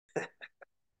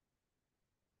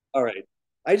All right.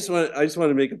 I just want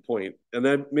to make a point, and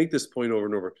I make this point over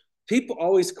and over. People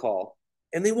always call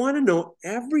and they want to know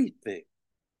everything.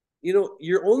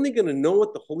 You're only going to know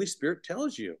what the Holy Spirit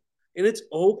tells you, and it's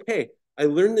okay. I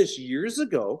learned this years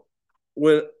ago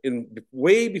when in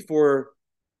way before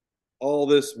all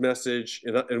this message,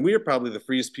 and we are probably the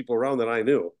freest people around that I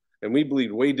knew, and we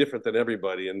believed way different than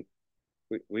everybody, and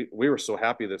we were so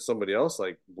happy that somebody else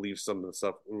like believed some of the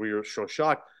stuff. We were so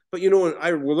shocked. But when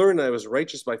I learned I was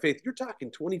righteous by faith, you're talking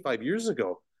 25 years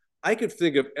ago. I could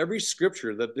think of every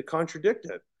scripture that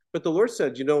contradicted. But the Lord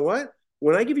said, you know what?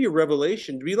 When I give you a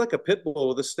revelation, be like a pit bull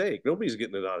with a stake. Nobody's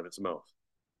getting it out of its mouth.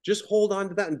 Just hold on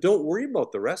to that and don't worry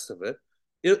about the rest of it.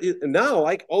 Now,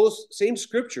 like all those same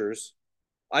scriptures,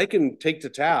 I can take to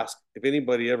task if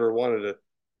anybody ever wanted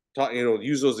to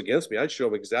use those against me. I'd show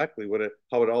them exactly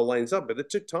how it all lines up. But it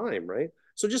took time, right?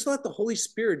 So just let the Holy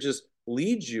Spirit just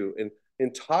lead you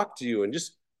and talk to you, and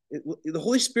the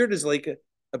Holy Spirit is like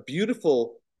a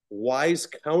beautiful, wise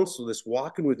counselor that's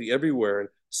walking with you everywhere and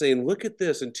saying, "Look at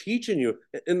this," and teaching you.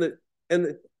 And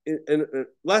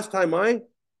last time I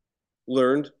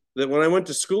learned that when I went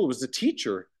to school, it was the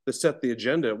teacher that set the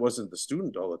agenda. It wasn't the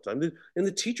student all the time. And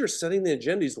the teacher setting the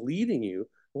agenda is leading you.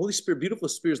 The Holy Spirit, beautiful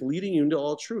Spirit, is leading you into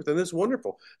all truth, and it's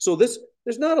wonderful. So there's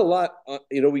not a lot.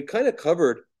 We kind of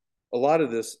covered a lot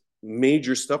of this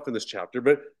major stuff in this chapter,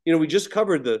 but we just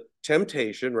covered the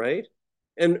temptation, right?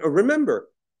 And remember,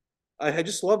 I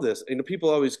just love this. People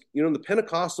always, in the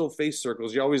Pentecostal faith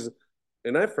circles, you always,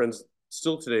 and I have friends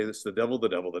still today, that's the devil, the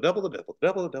devil, the devil, the devil, the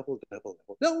devil, the devil, the devil,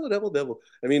 the devil, the devil, the devil.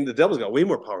 I mean, the devil's got way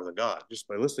more power than God just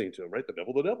by listening to him, right? The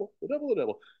devil, the devil, the devil, the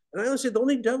devil. And I always say the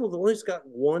only devil that only's got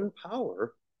one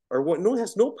power, or what no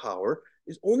has no power,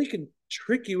 is only can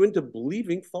trick you into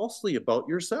believing falsely about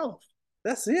yourself.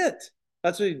 That's it.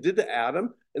 That's what he did to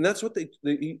Adam, and that's what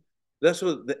that's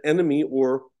what the enemy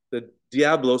or the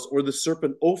Diablos or the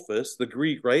serpent Ophis, the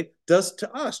Greek, right, does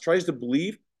to us. Tries to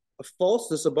believe a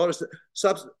falseness about us,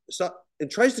 and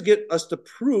tries to get us to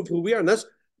prove who we are. And that's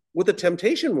what the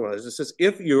temptation was. It says,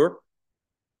 if you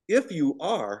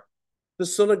are the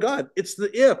Son of God, it's the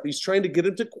if. He's trying to get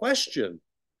him to question,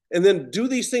 and then do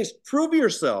these things, prove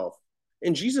yourself.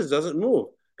 And Jesus doesn't move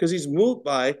because he's moved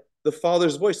by the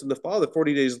Father's voice. And the Father,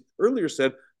 40 days earlier,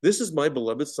 said, "This is my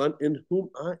beloved Son in whom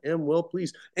I am well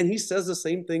pleased." And he says the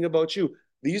same thing about you.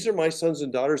 "These are my sons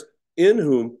and daughters in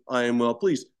whom I am well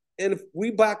pleased." And if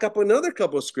we back up another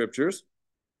couple of scriptures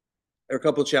or a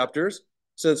couple of chapters,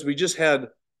 since we just had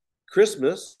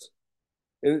Christmas,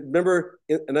 and remember,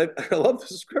 and I love the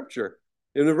scripture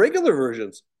in the regular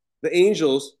versions, the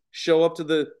angels show up to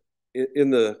the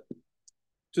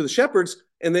shepherds,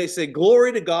 and they say,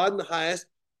 "Glory to God in the highest,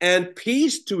 and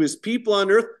peace to his people on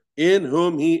earth, in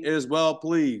whom he is well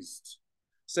pleased."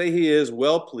 Say, he is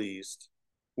well pleased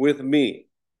with me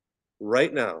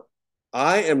right now.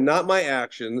 I am not my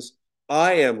actions.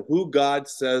 I am who God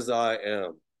says I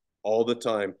am all the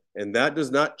time. And that does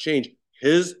not change.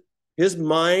 His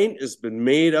mind has been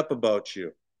made up about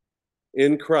you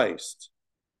in Christ.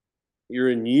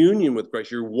 You're in union with Christ.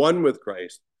 You're one with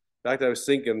Christ. In fact, I was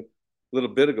thinking a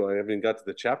little bit ago, I haven't even got to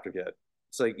the chapter yet.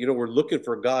 It's like, we're looking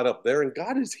for God up there, and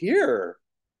God is here.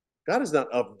 God is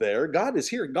not up there. God is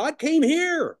here. God came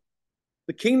here.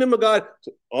 The kingdom of God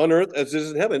on earth as it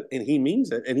is in heaven. And he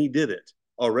means it, and he did it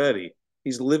already.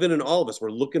 He's living in all of us. We're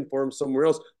looking for him somewhere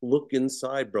else. Look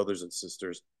inside, brothers and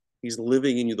sisters. He's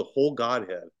living in you, the whole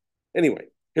Godhead. Anyway,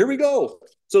 here we go.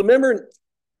 So remember,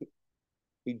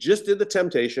 he just did the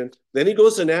temptation. Then he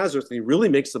goes to Nazareth, and he really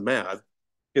makes them mad.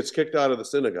 Gets kicked out of the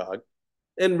synagogue.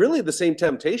 And really the same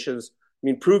temptations. I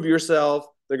mean, prove yourself.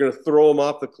 They're going to throw him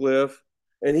off the cliff.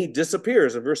 And he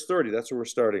disappears in verse 30. That's where we're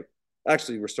starting.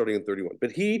 Actually, we're starting in 31.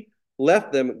 But he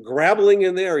left them grappling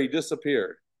in there. He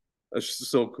disappeared. That's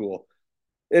just so cool.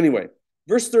 Anyway,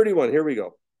 verse 31. Here we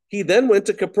go. He then went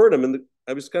to Capernaum. And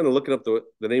I was kind of looking up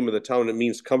the name of the town. It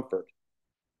means comfort.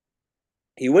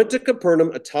 He went to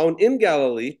Capernaum, a town in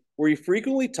Galilee, where he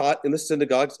frequently taught in the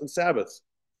synagogues on Sabbaths.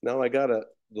 Now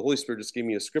the Holy Spirit just gave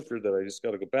me a scripture that I just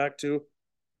got to go back to.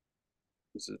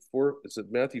 Is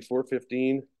it Matthew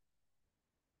 4:15?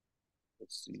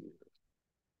 Let's see.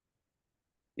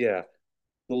 Yeah.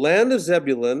 The land of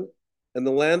Zebulun and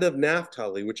the land of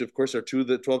Naphtali, which of course are two of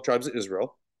the 12 tribes of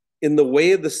Israel, in the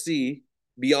way of the sea,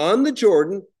 beyond the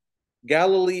Jordan,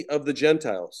 Galilee of the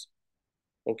Gentiles.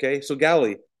 Okay, so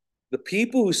Galilee. The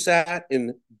people who sat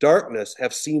in darkness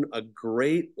have seen a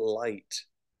great light.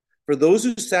 For those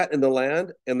who sat in the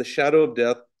land and the shadow of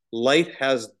death, light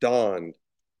has dawned.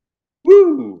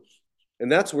 Woo!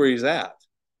 And that's where he's at.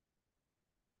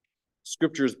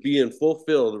 Scripture is being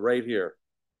fulfilled right here.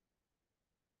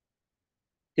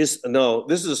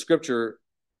 This is a scripture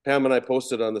Pam and I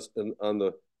posted on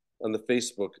the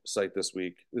Facebook site this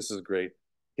week. This is great.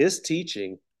 His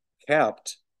teaching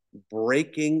kept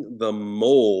breaking the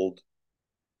mold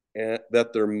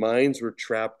that their minds were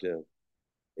trapped in.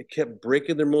 It kept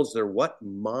breaking their molds. Their what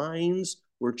minds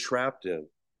were trapped in.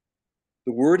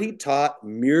 The word he taught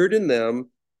mirrored in them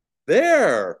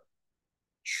their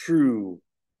true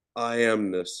I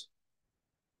amness.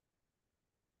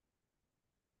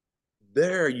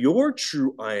 Your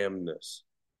true I amness.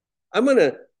 I'm going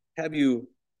to have you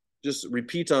just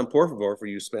repeat on por favor for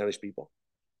you Spanish people.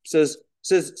 Says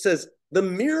the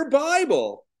mere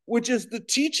Bible, which is the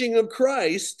teaching of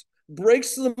Christ,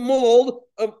 breaks the mold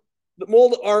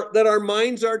that our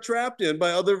minds are trapped in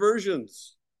by other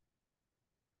versions.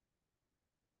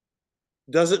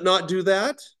 Does it not do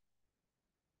that?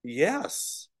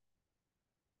 Yes.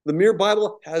 The mere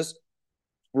Bible has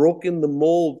broken the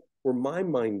mold where my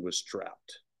mind was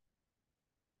trapped.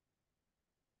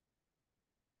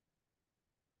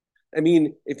 I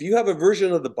mean, if you have a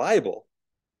version of the Bible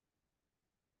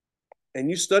and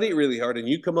you study it really hard and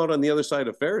you come out on the other side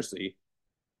of Pharisee,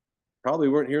 probably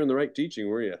weren't hearing the right teaching,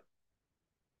 were you?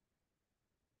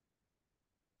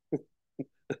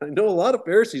 I know a lot of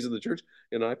Pharisees in the church,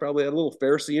 and I probably had a little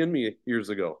Pharisee in me years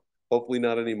ago. Hopefully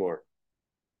not anymore.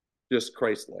 Just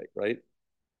Christ-like, right?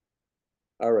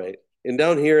 All right. And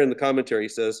down here in the commentary, he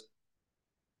says,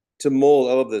 to mold,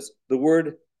 I love this. The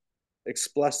word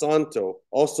explassanto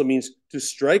also means to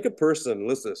strike a person,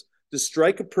 listen to this, to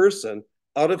strike a person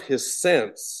out of his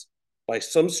sense by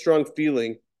some strong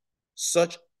feeling,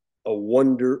 such a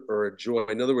wonder or a joy.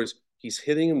 In other words, he's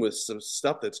hitting him with some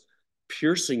stuff that's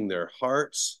piercing their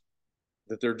hearts,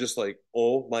 that they're just like,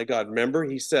 oh my God. Remember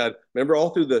all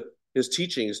through his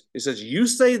teachings, he says, you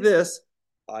say this,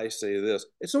 I say this.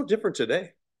 It's no different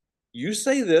today. You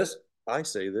say this, I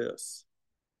say this.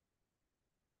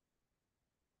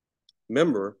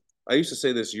 Remember, I used to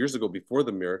say this years ago before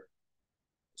the mirror.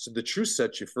 So the truth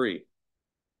sets you free.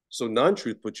 So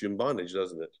non-truth puts you in bondage,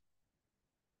 doesn't it?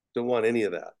 Don't want any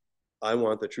of that. I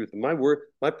want the truth. And my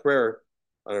prayer,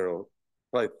 I don't know,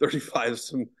 probably 35,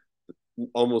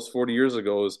 almost 40 years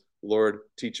ago is, Lord,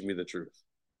 teach me the truth.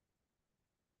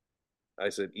 I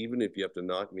said, even if you have to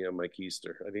knock me on my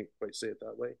keister. I didn't quite say it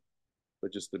that way,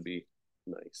 but just to be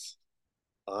nice.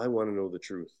 I want to know the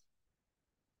truth.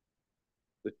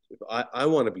 I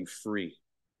want to be free.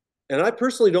 And I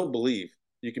personally don't believe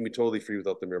you can be totally free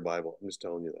without the mere Bible. I'm just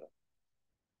telling you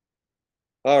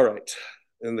that. All right.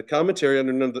 And the commentary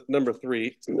under number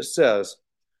 3 says,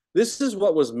 this is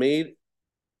what made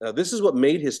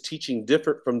his teaching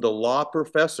different from the law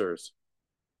professors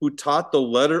who taught the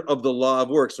letter of the law of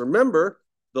works. Remember,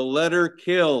 the letter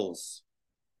kills.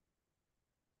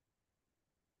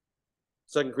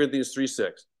 2 Corinthians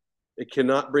 3:6. It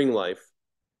cannot bring life.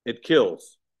 It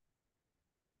kills.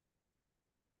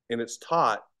 And it's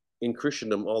taught in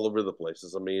Christendom all over the place.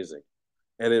 It's amazing.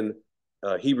 And in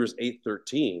Hebrews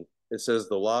 8:13, it says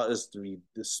the law is to be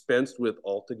dispensed with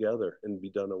altogether and be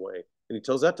done away. And he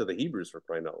tells that to the Hebrews, for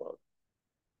crying out loud.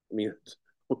 I mean,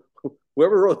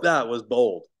 whoever wrote that was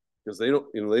bold, because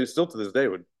they still to this day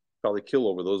would probably kill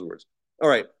over those words. All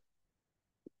right.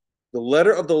 The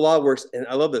letter of the law works, and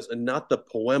I love this, and not the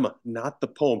poema, not the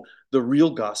poem. The real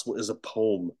gospel is a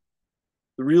poem.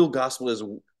 The real gospel is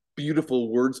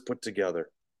beautiful words put together.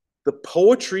 The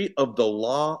poetry of the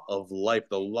law of life,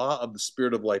 the law of the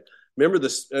spirit of life. Remember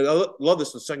this, I love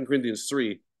this in 2 Corinthians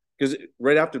 3, because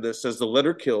right after this says the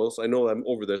letter kills. I know I'm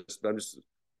over this, but I'm just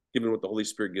giving what the Holy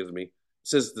Spirit gives me. It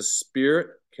says the spirit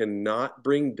cannot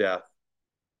bring death,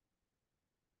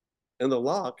 and the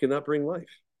law cannot bring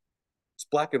life. It's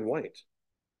black and white.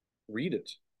 Read it. It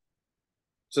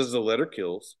says the letter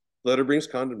kills, the letter brings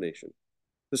condemnation.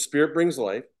 The spirit brings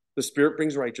life, the spirit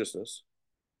brings righteousness.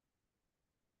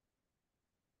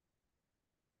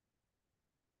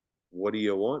 What do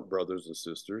you want, brothers and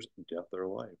sisters? Death or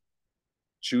life?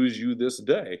 Choose you this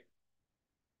day.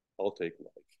 I'll take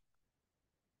life.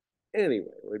 Anyway,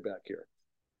 right back here.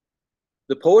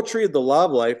 The poetry of the law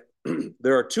of life,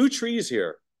 there are 2 trees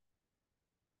here.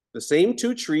 The same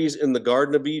 2 trees in the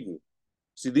Garden of Eden.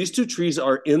 See, these 2 trees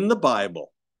are in the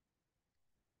Bible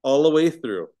all the way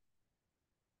through.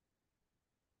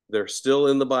 They're still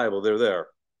in the Bible. They're there.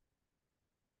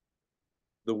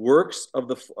 The works of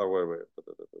the...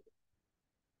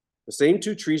 The same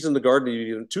 2 trees in the Garden of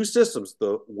Eden, 2 systems,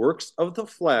 the works of the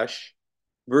flesh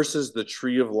versus the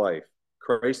tree of life.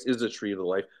 Christ is the tree of the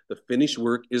life. The finished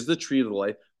work is the tree of the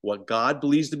life. What God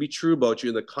believes to be true about you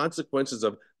and the consequences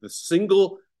of the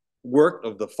single work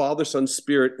of the Father, Son,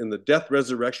 Spirit in the death,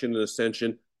 resurrection, and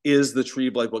ascension is the tree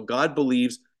of life. What God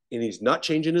believes and he's not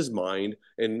changing his mind.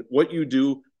 And what you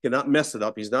do cannot mess it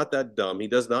up. He's not that dumb. He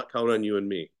does not count on you and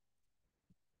me.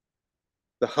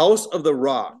 The house of the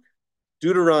rock,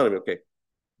 Deuteronomy. Okay.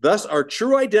 Thus, our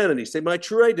true identity, say my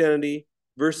true identity,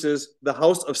 versus the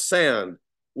house of sand,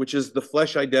 which is the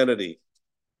flesh identity.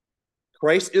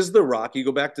 Christ is the rock. You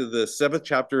go back to the 7th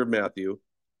chapter of Matthew. It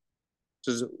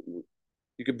says,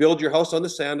 you can build your house on the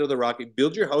sand or the rock. You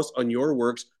build your house on your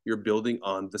works. You're building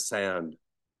on the sand.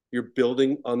 You're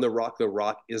building on the rock. The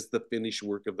rock is the finished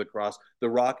work of the cross. The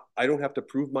rock, I don't have to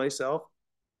prove myself.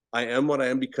 I am what I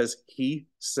am because he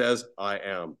says I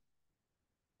am.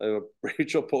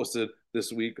 Rachel posted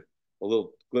this week a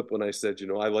little clip when I said,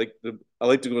 I like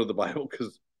to go to the Bible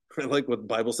because I like what the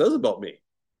Bible says about me.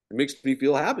 It makes me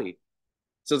feel happy. It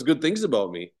says good things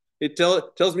about me. It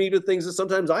tells me even things that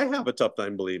sometimes I have a tough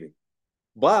time believing.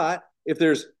 But if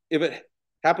it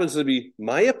happens to be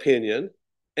my opinion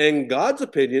and God's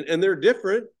opinion and they're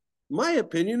different, my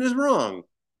opinion is wrong.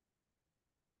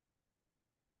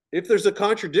 If there's a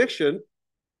contradiction,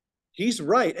 he's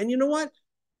right. And you know what?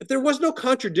 If there was no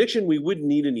contradiction, we wouldn't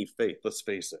need any faith. Let's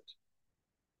face it.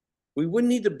 We wouldn't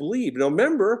need to believe. Now,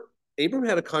 remember, Abram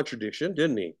had a contradiction,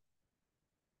 didn't he?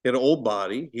 He had an old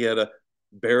body. He had a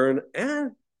barren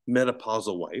and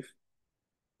menopausal wife.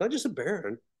 Not just a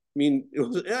barren. I mean, it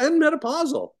was and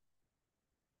menopausal.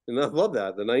 And I love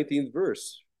that. The 19th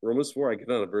verse, Romans 4, I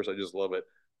get on a verse, I just love it.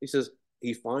 He says,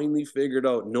 he finally figured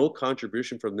out no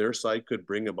contribution from their side could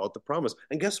bring about the promise.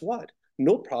 And guess what?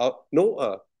 No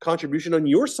contribution on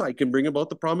your side can bring about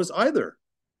the promise either.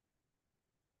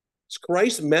 It's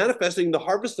Christ manifesting the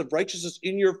harvest of righteousness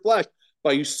in your flesh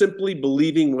by you simply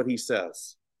believing what he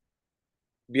says.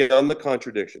 Beyond the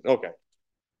contradiction. Okay.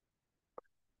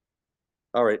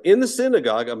 All right. In the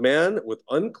synagogue, a man with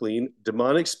unclean,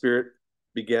 demonic spirit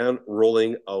began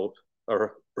rolling out,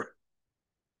 or it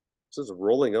says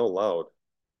rolling out loud.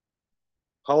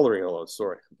 Hollering out loud,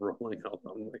 sorry. Rolling out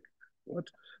loud. I'm like, what?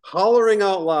 Hollering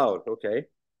out loud. Okay.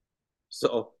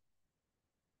 So,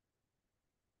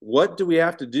 what do we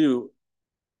have to do?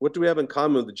 What do we have in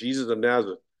common with Jesus of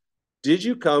Nazareth? Did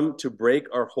you come to break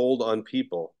our hold on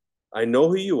people? I know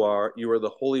who you are. You are the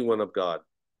Holy One of God.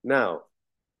 Now,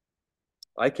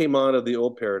 I came out of the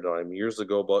old paradigm years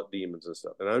ago about demons and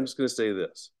stuff. And I'm just going to say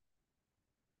this.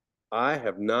 I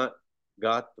have not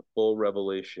got the full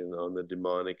revelation on the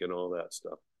demonic and all that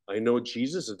stuff. I know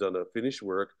Jesus has done a finished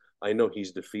work. I know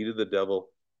he's defeated the devil.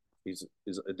 He's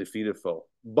a defeated foe.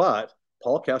 But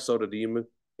Paul casts out a demon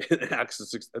in Acts,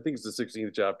 I think it's the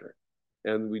 16th chapter.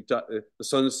 And the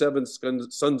sons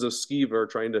of Sceva are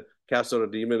trying to cast out a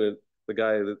demon, and the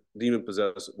guy, the demon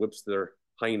possessed, whips their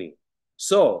hiney.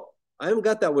 So I haven't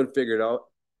got that one figured out.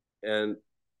 And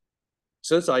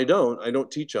since I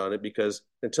don't teach on it, because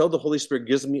until the Holy Spirit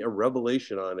gives me a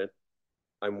revelation on it,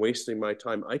 I'm wasting my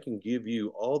time. I can give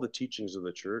you all the teachings of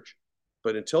the church,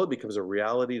 but until it becomes a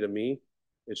reality to me,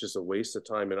 it's just a waste of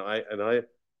time. And I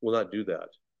will not do that.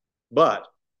 But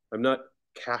I'm not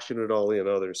cashing it all in.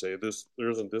 Others say this, there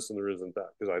isn't this, and there isn't that,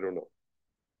 because I don't know.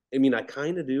 I mean, I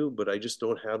kind of do, but I just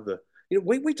don't have the.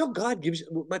 Wait till God gives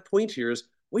you. My point here is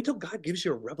wait till God gives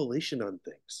you a revelation on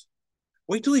things.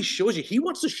 Wait till he shows you. He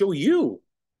wants to show you.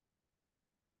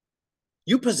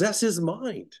 You possess his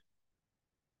mind.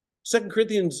 1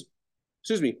 Corinthians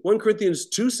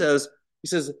 2 says, he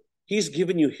says, he's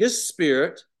given you his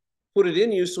spirit, put it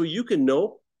in you so you can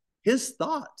know his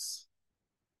thoughts.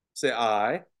 Say,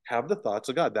 I have the thoughts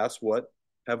of God. That's what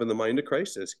having the mind of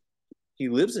Christ is. He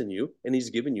lives in you and he's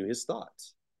given you his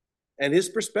thoughts and his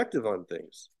perspective on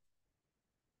things.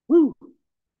 Woo.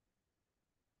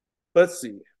 Let's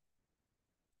see.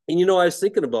 And I was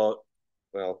thinking about,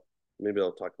 well, maybe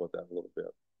I'll talk about that a little bit.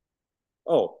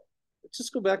 Oh, let's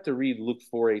just go back to read Luke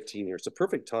 4:18 here. It's a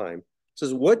perfect time. It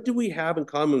says, what do we have in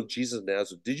common with Jesus of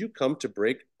Nazareth? Did you come to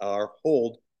break our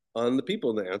hold on the people?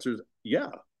 And the answer is, yeah.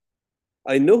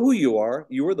 I know who you are.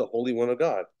 You are the Holy One of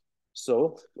God.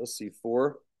 So let's see,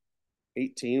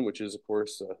 4:18, which is, of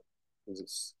course,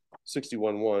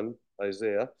 61:1,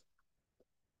 Isaiah.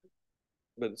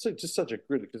 But it's just such a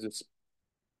grid because it's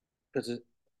 18.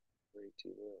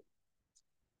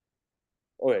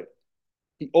 Okay.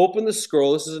 He opened the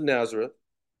scroll, this is in Nazareth,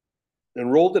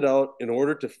 and rolled it out in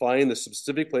order to find the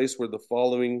specific place where the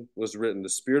following was written. The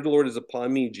Spirit of the Lord is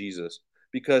upon me, Jesus,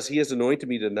 because he has anointed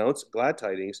me to announce glad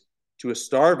tidings to a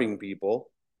starving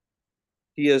people.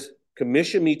 He has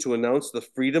commissioned me to announce the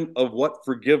freedom of what?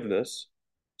 Forgiveness.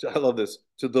 I love this.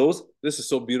 To those, this is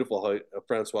so beautiful how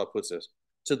Francois puts this.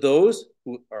 To those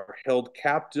who are held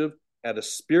captive at a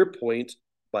spear point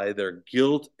by their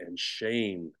guilt and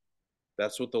shame.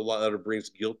 That's what the letter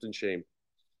brings, guilt and shame.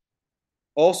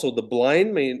 Also, the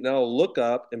blind may now look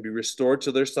up and be restored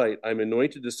to their sight. I'm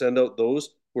anointed to send out those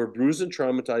who are bruised and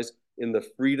traumatized in the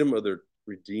freedom of their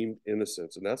redeemed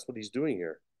innocence. And that's what he's doing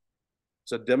here.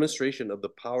 It's a demonstration of the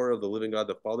power of the living God,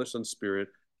 the Father, Son, Spirit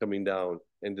coming down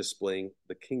and displaying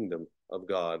the kingdom of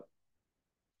God.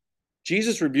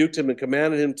 Jesus rebuked him and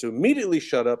commanded him to immediately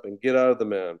shut up and get out of the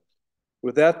man.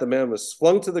 With that, the man was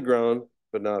flung to the ground,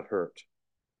 but not hurt.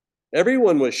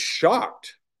 Everyone was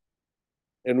shocked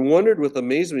and wondered with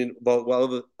amazement about,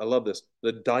 well, I love this,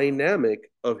 the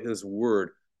dynamic of his word.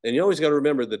 And you always got to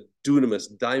remember the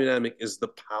dunamis, dynamic is the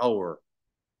power.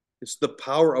 It's the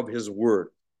power of his word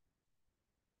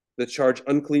that charged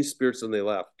unclean spirits and they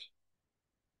left.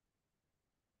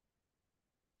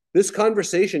 This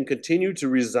conversation continued to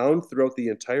resound throughout the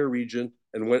entire region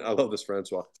and went, I love this,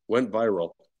 Francois, went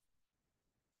viral.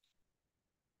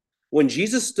 When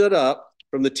Jesus stood up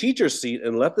from the teacher's seat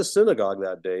and left the synagogue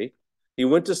that day, he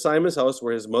went to Simon's house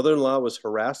where his mother-in-law was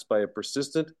harassed by a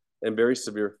persistent and very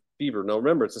severe fever. Now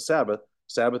remember, it's a Sabbath.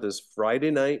 Sabbath is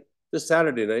Friday night to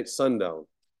Saturday night, sundown.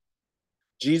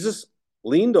 Jesus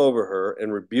leaned over her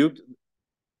and rebuked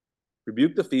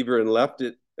the fever and left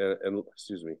it, and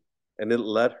it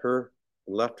left her.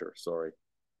 Sorry.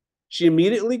 She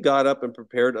immediately got up and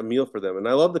prepared a meal for them. And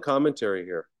I love the commentary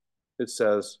here. It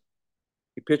says,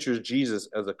 he pictures Jesus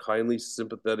as a kindly,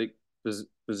 sympathetic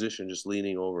physician just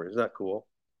leaning over. Isn't that cool?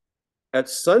 At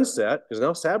sunset, because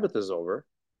now Sabbath is over,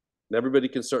 and everybody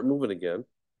can start moving again,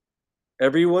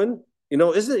 everyone,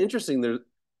 isn't it interesting?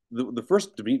 The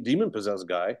first demon-possessed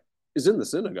guy is in the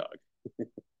synagogue.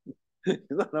 He's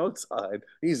not outside.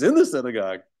 He's in the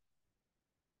synagogue.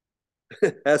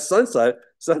 At sunset,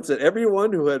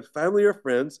 everyone who had family or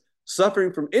friends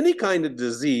suffering from any kind of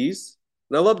disease,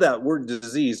 and I love that word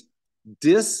disease,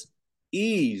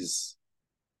 dis-ease.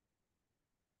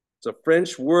 It's a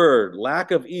French word,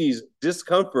 lack of ease,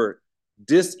 discomfort,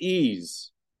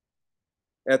 dis-ease.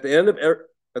 At the end of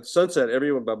at sunset,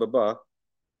 everyone,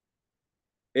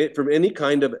 from any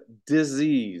kind of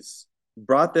disease,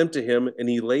 brought them to him, and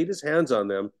he laid his hands on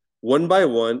them one by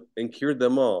one and cured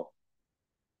them all.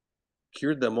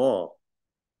 Cured them all.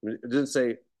 It didn't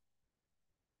say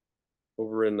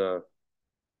over in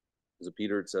is it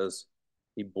Peter? It says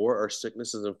he bore our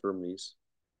sicknesses and infirmities,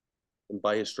 and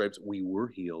by his stripes we were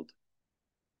healed.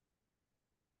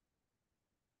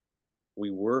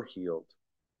 We were healed.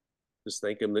 Just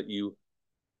thank him that you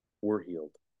were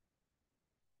healed.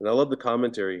 And I love the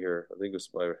commentary here. I think it was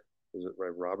by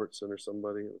Robertson or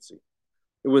somebody? Let's see.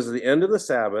 It was the end of the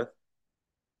Sabbath,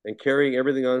 and carrying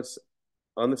everything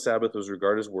on the Sabbath was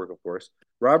regarded as work, of course.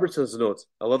 Robertson's notes,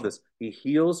 I love this. He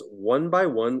heals one by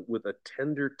one with a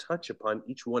tender touch upon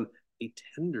each one. A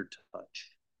tender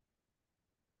touch.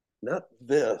 Not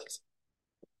this.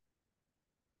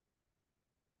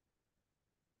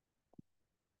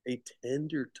 A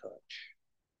tender touch.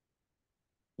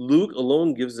 Luke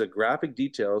alone gives the graphic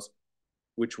details,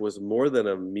 which was more than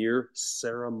a mere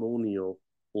ceremonial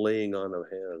laying on of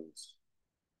hands.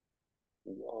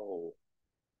 Whoa.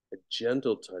 A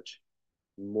gentle touch,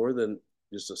 more than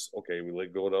just okay, we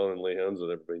go down and lay hands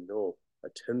on everybody. No, a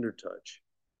tender touch,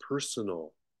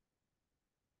 personal.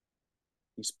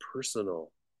 He's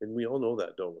personal, and we all know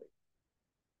that, don't we?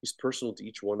 He's personal to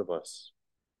each one of us.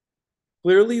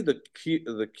 Clearly, the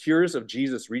cures of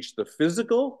Jesus reached the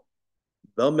physical,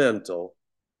 the mental,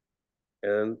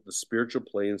 and the spiritual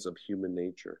planes of human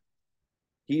nature.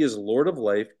 He is Lord of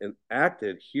life and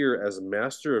acted here as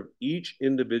master of each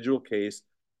individual case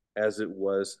as it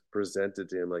was presented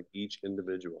to him, like each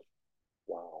individual.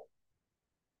 Wow.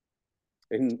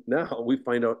 And now we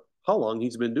find out how long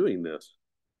he's been doing this.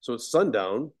 So it's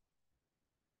sundown.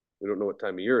 We don't know what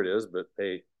time of year it is, but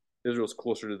hey, Israel's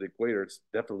closer to the equator. It's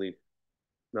definitely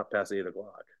not past 8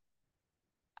 o'clock.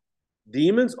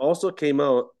 Demons also came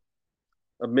out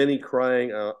of many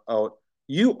crying out,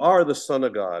 "You are the Son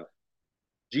of God."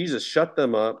 Jesus shut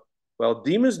them up. While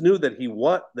demons knew that he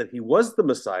was the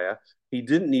Messiah, he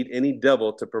didn't need any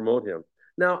devil to promote him.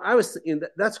 Now, I was thinking,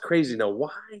 that's crazy. Now,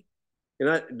 why?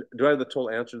 And do I have the total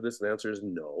answer to this? And the answer is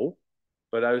no.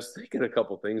 But I was thinking a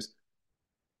couple things.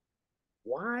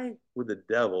 Why would the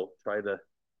devil try to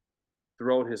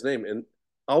throw out his name? And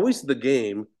always the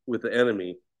game with the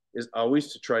enemy is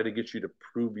always to try to get you to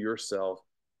prove yourself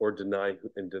or deny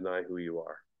who you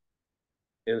are.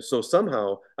 And so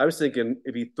somehow I was thinking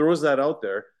if he throws that out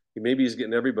there, maybe he's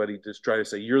getting everybody to try to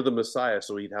say, you're the Messiah.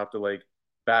 So he'd have to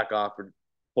back off or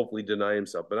hopefully deny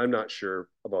himself. But I'm not sure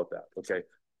about that. Okay.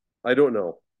 I don't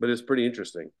know, but it's pretty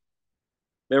interesting.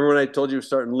 Remember when I told you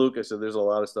starting Luke, I said, there's a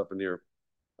lot of stuff in here.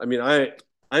 I mean,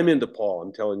 I'm into Paul.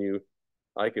 I'm telling you,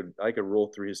 I could roll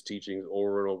through his teachings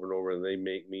over and over and over, and they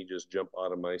make me just jump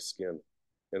out of my skin.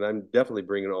 And I'm definitely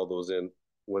bringing all those in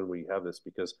when we have this,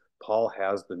 because Paul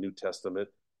has the New Testament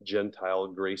Gentile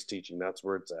grace teaching. That's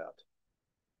where it's at.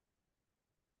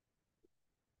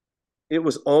 It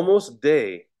was almost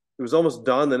day. It was almost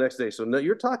dawn the next day. So now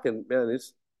you're talking, man,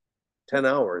 it's 10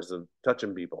 hours of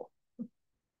touching people.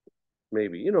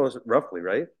 Maybe, roughly,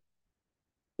 right?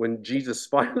 When Jesus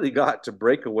finally got to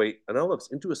break away, and I love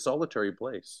into a solitary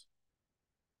place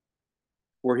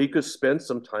where he could spend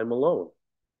some time alone.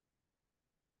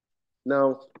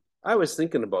 Now, I was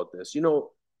thinking about this.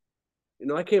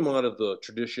 I came out of the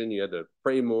tradition. You had to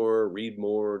pray more, read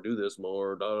more, do this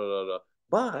more, da da da da.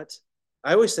 But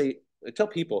I always say, I tell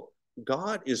people,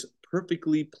 God is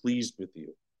perfectly pleased with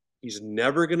you. He's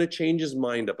never going to change his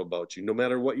mind up about you, no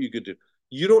matter what you could do.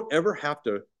 You don't ever have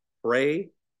to pray,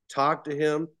 talk to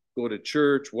him, go to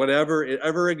church, whatever,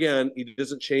 ever again. He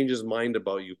doesn't change his mind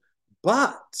about you.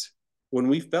 But when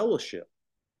we fellowship,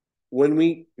 when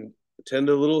we attend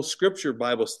a little scripture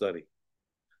Bible study,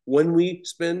 when we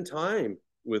spend time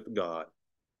with God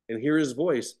and hear his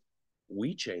voice,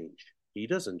 we change. He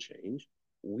doesn't change.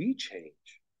 We change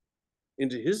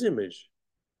into his image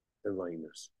and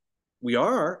likeness. We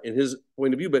are in his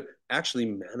point of view, but actually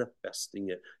manifesting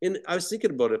it. And I was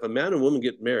thinking about it, if a man and woman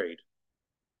get married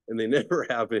and they never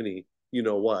have any, they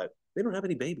don't have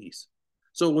any babies.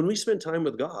 So when we spend time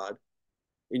with God,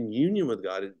 in union with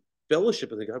God, in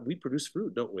fellowship with God, we produce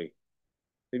fruit, don't we?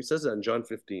 Maybe it says that in John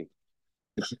 15.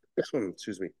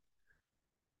 Excuse me.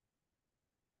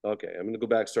 Okay, I'm going to go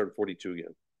back, start at 42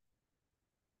 again.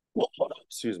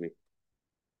 Excuse me.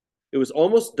 It was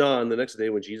almost dawn the next day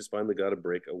when Jesus finally got a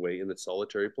break away in the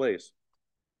solitary place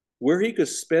where he could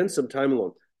spend some time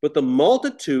alone. But the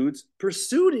multitudes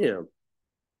pursued him.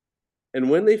 And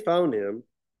when they found him,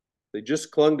 they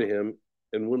just clung to him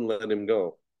and wouldn't let him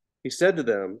go. He said to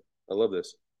them, I love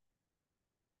this,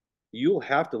 you'll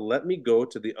have to let me go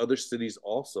to the other cities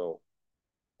also.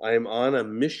 I am on a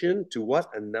mission to what?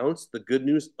 Announce the good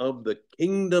news of the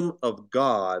kingdom of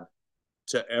God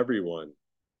to everyone.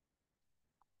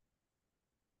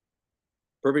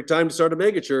 Perfect time to start a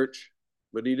mega church,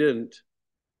 but he didn't.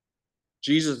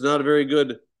 Jesus is not a very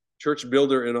good church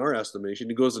builder in our estimation.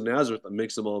 He goes to Nazareth and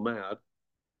makes them all mad.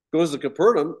 Goes to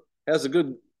Capernaum, has a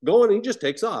good going, he just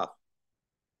takes off.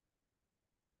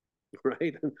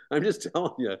 Right? I'm just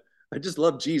telling you, I just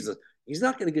love Jesus. He's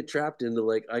not going to get trapped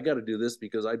into I got to do this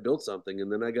because I built something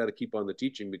and then I got to keep on the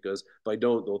teaching because if I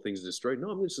don't, the whole thing's destroyed.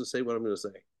 No, I'm just going to say what I'm going to say.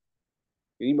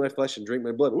 You eat my flesh and drink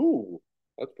my blood. Ooh,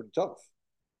 that's pretty tough.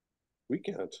 We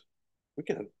can't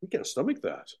stomach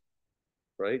that.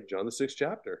 Right? John the 6th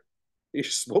chapter. He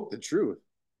spoke the truth.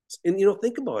 And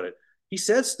think about it. He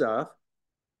said stuff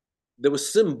that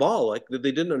was symbolic that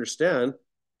they didn't understand,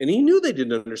 and he knew they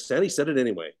didn't understand. He said it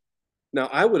anyway. Now,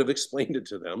 I would have explained it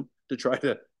to them to try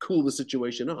to cool the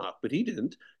situation off, but he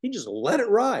didn't. He just let it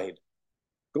ride.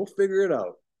 Go figure it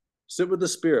out. Sit with the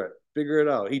Spirit. Figure it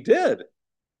out. He did.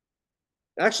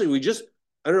 Actually,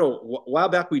 I don't know, a while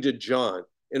back we did John,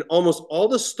 and almost all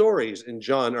the stories in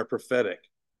John are prophetic.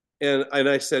 And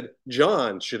I said,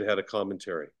 John should have had a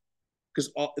commentary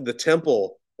because the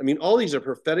temple, all these are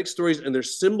prophetic stories and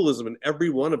there's symbolism in every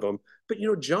one of them. But,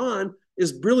 John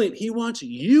is brilliant. He wants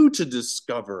you to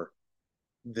discover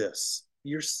this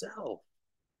yourself,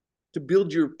 to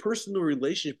build your personal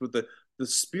relationship with the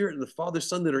Spirit and the Father,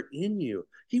 Son that are in you.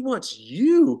 He wants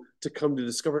you to come to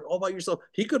discover it all by yourself.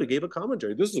 He could have gave a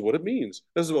commentary. This is what it means.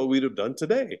 This is what we'd have done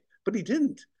today. But he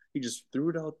didn't. He just threw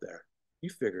it out there. You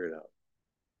figure it out.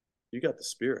 You got the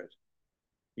Spirit.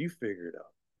 You figure it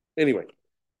out. Anyway,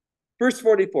 verse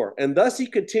 44. And thus he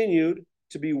continued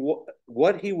to be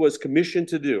what he was commissioned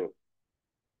to do.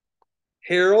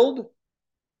 Herald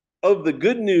of the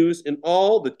good news in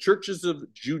all the churches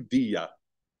of Judea.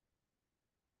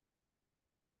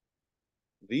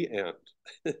 The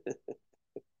end.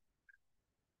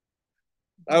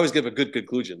 I always give a good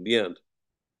conclusion. The end.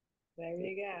 There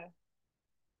you go.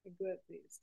 A good piece.